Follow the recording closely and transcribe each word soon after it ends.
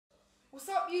What's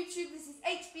up YouTube, this is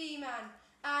HBE Man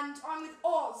and I'm with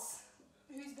Oz,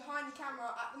 who's behind the camera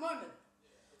at the moment.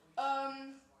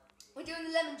 We're doing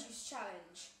the lemon juice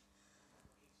challenge.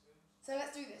 So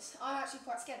let's do this. I'm actually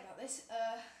quite scared about this.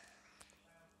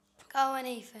 Go on,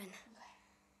 Ethan. Okay.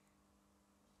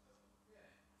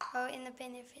 Throw it in the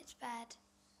bin if it's bad.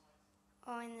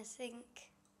 Or in the sink.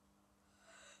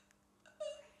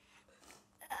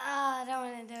 I don't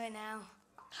want to do it now.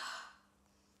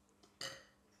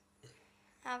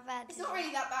 How bad It's is not it?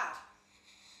 really that bad.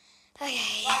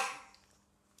 Okay. Right.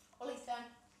 Ollie's turn.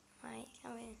 Right,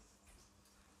 come in.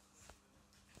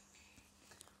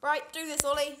 Right, do this,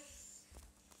 Ollie.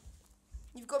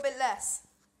 You've got a bit less.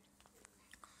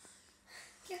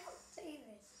 You can't do this.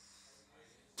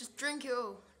 Just drink it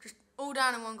all. Just all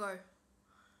down in one go.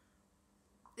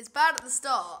 It's bad at the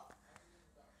start.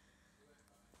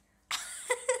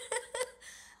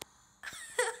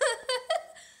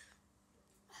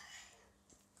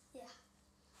 Yeah.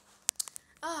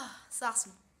 Ah, sass.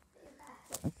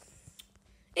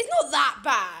 It's not that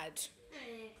bad.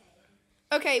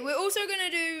 Okay, we're also going to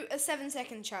do a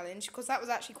 7-second challenge because that was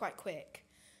actually quite quick.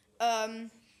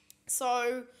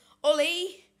 So,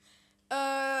 Ollie,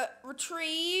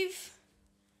 retrieve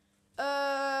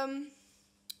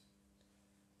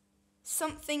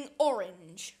something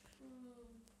orange.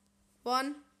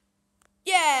 One.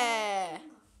 Yeah.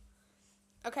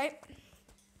 Okay.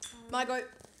 My go.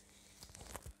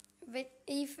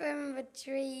 Ethan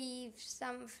retrieve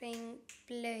something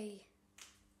blue.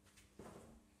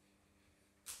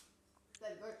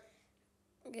 There we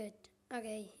go. Good.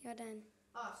 Okay, you're done.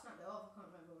 Oh, I snapped it off. I can't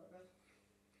remember what it was.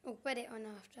 We'll put it on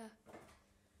after.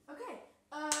 Okay.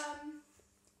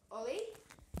 Ollie.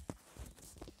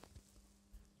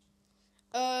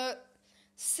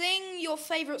 Sing your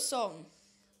favourite song.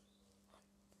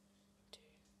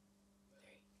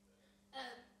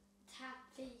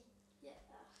 Tappy. Yeah.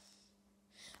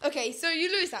 Okay, so you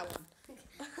lose that one.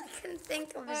 I can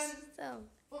think of a song.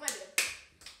 What am I doing?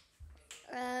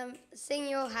 Sing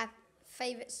your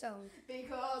favourite song.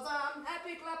 Because I'm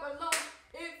happy, clap along.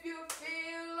 If you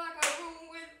feel like a room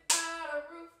without a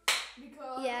roof.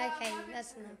 Because Yeah, I'm okay, happy.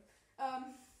 that's enough.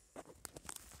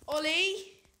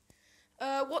 Ollie,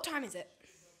 what time is it?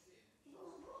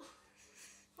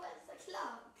 Where's the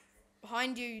clock?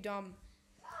 Behind you, you dumb.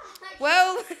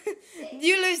 Well,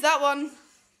 you lose that one.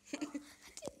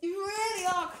 You really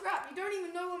are crap. You don't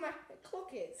even know where my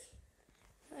clock is.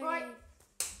 Okay. Right.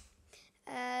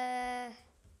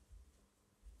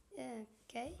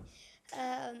 Okay.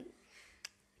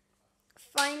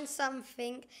 Find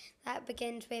something that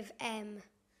begins with M.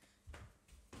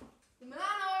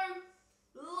 Milano,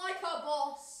 like a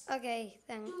boss. Okay,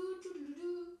 thanks.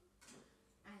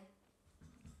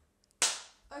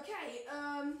 Okay,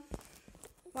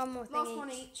 One more thing last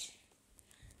one each.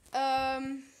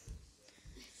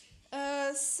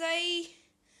 Say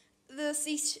the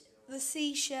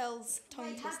seashells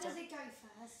tongue twister. it go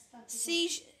first?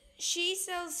 She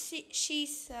sells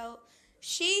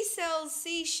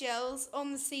seashells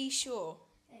on the seashore.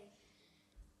 Okay.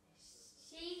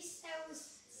 She sells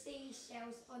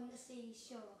seashells on the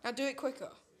seashore. Now do it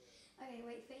quicker. Okay,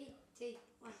 wait, 3, 2,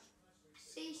 1.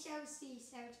 Seashells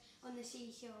on the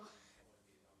seashore.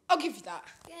 I'll give you that.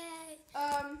 Yay!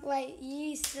 Wait,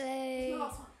 you say.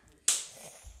 last one.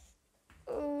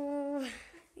 Oh,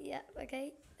 yeah,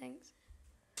 okay, thanks.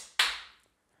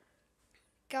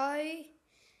 Go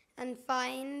and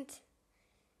find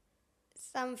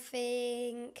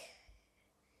something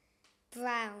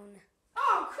brown.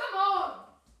 Oh, come on!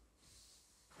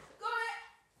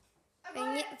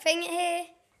 Got it! Bring it here.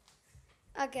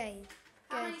 Okay.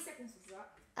 How Good. many seconds was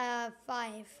that?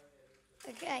 5.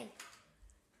 Okay.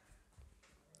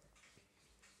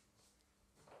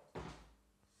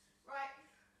 Right.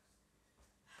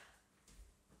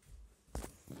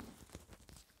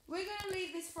 We're going to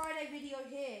leave this Friday video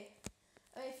here.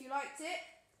 If you liked it.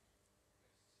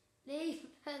 Leave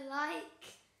a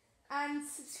like. And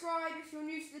subscribe if you're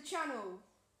new to the channel.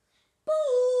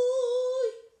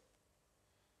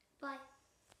 Bye.